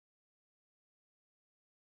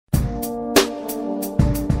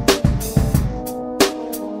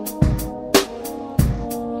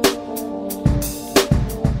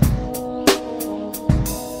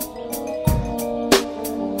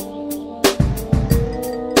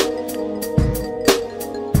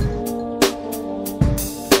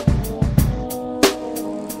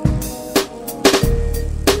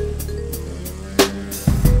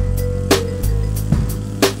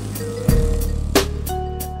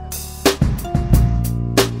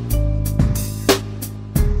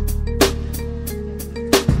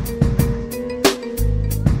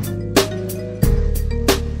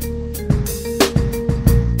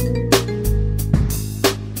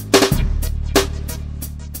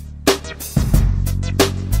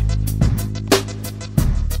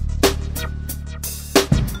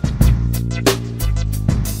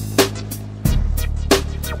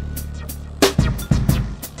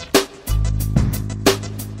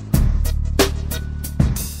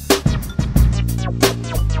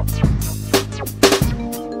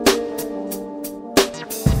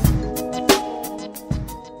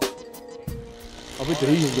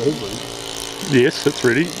Yes, it's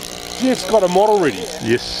ready. Jeff's got a model ready.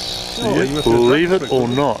 Yes, Oh, yes, you must have believe that it or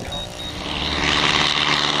not.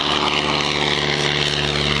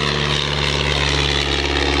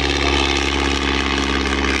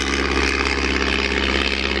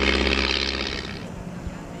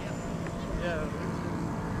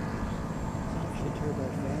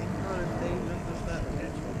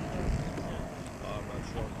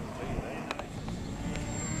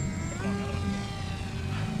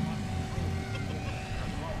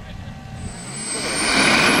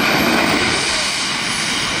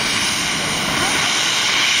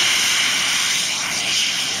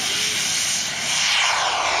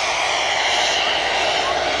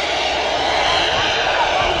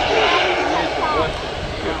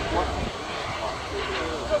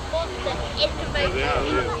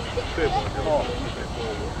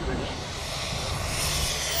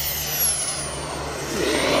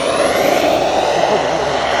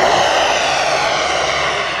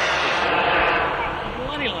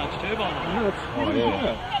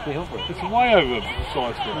 It's way over the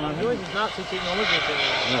size for it. There is Nazi technology there.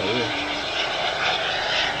 Oh, yeah.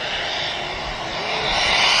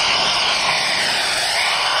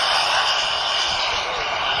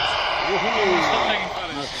 Stop taking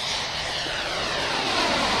photos.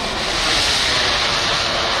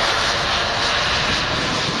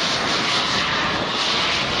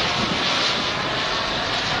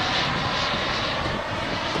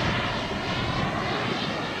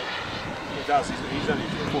 He does, he's only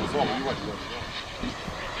 4 as well, you won't do that.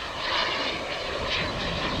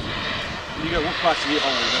 You go walk past the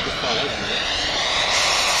hole and you get far away from it.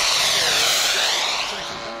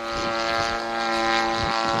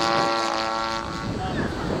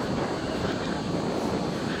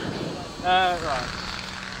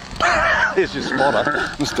 Right. There's your spotter,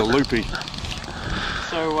 Mr. Loopy.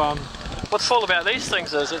 So what's cool about these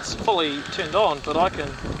things is it's fully turned on, but I can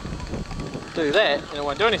do that and it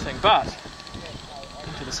won't do anything. But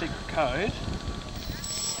into the secret code.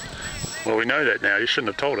 Well, we know that now. You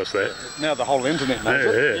shouldn't have told us that. Now the whole internet knows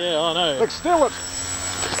it. Yeah. Yeah, I know. Look, steal it.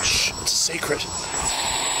 Shh, it's a secret.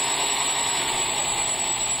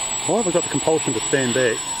 Why have we got the compulsion to stand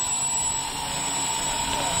back?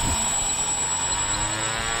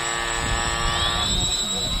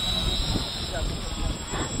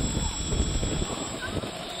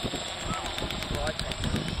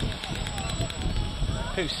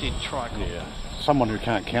 Who said tricol? Yeah. Someone who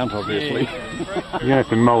can't count, obviously. Yeah. You're going to have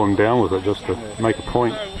to mow him down with it just to make a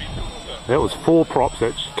point. That was 4 props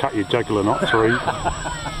that cut your jugular, not 3. You're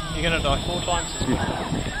going to die 4 times as well.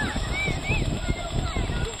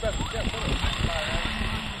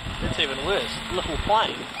 That's even worse. Little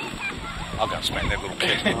plane. I'll go and smack that little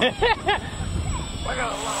kid. I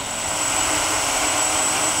got a lot.